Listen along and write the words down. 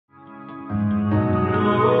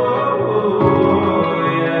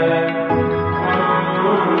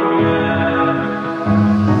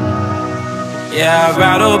I'd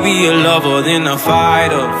rather be a lover than a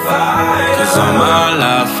fighter, 'cause all my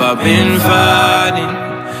life I've been fighting,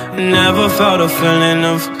 never felt a feeling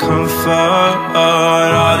of comfort.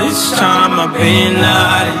 All this time I've been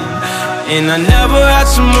hiding, and I never had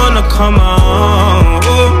someone to come on.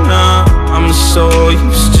 Oh, nah, I'm so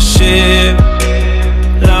used to shit.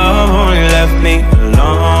 Love only left me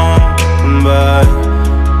alone, but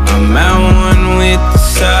I'm at one with the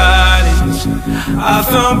silence. I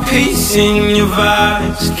found peace in your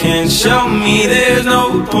vibes. Can't show me there's no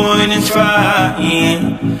point in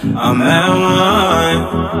trying. I'm at one,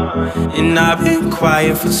 and I've been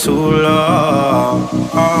quiet for too long.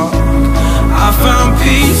 I found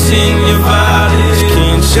peace in your vibes.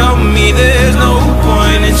 Can't show me there's no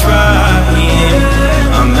point in trying.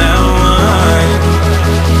 I'm at one,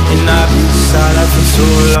 and I've been silent for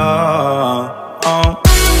too long.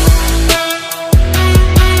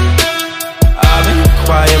 I've been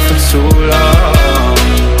quiet for too long.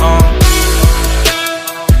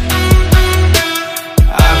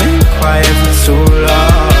 I've been quiet for too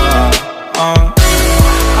long.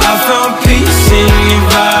 I found peace in your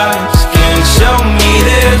vibes. Can't show me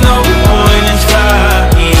there's no point in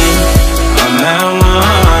trying. I'm at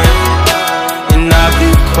one, and I've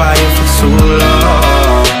been quiet for too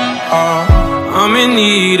long. I'm in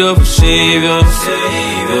need of a savior,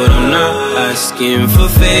 but I'm not asking for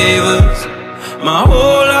favors. My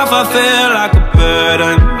whole life I feel like a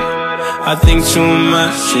burden. I think too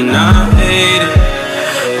much and I hate it.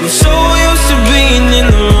 I'm so used to being in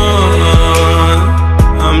the wrong.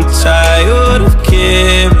 I'm tired of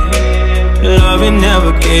caring. Loving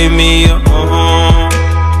never gave me a home,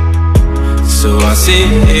 so I sit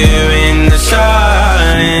here in the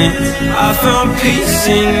silence. I found peace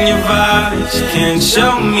in your vibes. Can't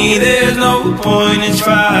show me there's no point in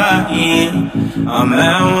trying. I'm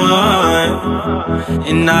at one,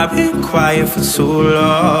 and I've been quiet for too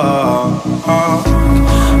long.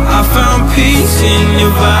 I found peace in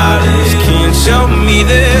your vibes. Can't show me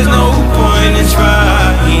there's no point in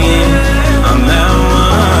trying. I'm at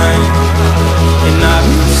one, and I've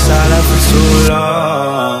been silent for too long.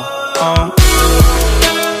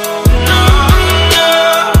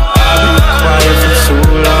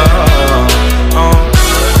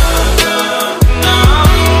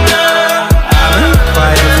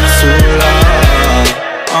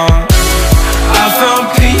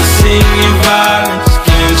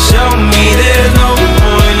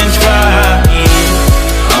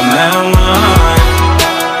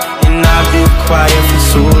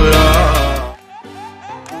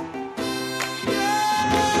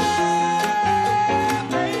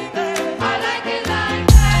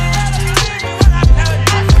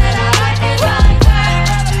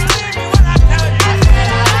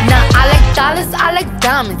 I like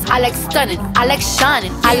diamonds, I like stunning, I like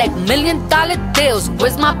shining, I like $1,000,000 deals.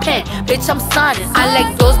 Where's my pen? Bitch, I'm signing. I like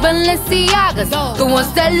those Balenciagas, the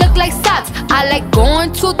ones that look like socks. I like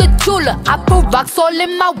going to the Tula, I put rocks all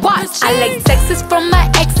in my watch. I like texts from my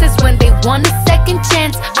exes when they want a second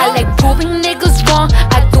chance. I like proving niggas wrong,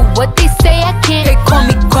 I do what they say I can't. They call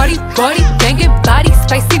me Cardi, Cardi, banging body,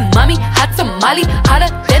 spicy mommy, hot tamale,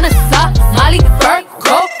 hotter than a Somali.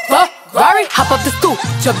 Virgo, Ferrari, hop up the stoop,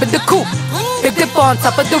 jump in the coupe, big dip on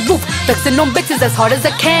top of the roof, flexing on bitches as hard as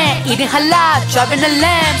I can, eating halal, driving a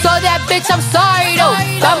lamb. So that bitch, I'm sorry though,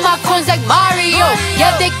 got my coins like Mario.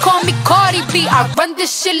 Yeah, they call me Cardi B, I run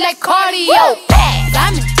this shit like cardio.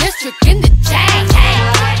 I'm in district in the chain,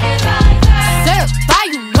 certified,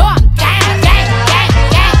 you know I'm gang, gang, gang,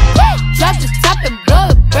 gang. Drop the top and blow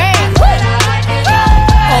the brand.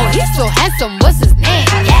 Oh, he's so handsome, what's his name?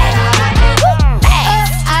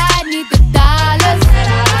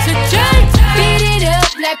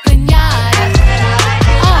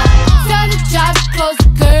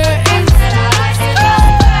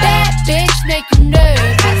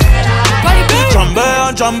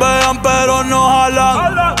 Chambean pero no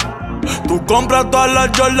jalan. Tú compras todas las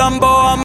Jordan Boas.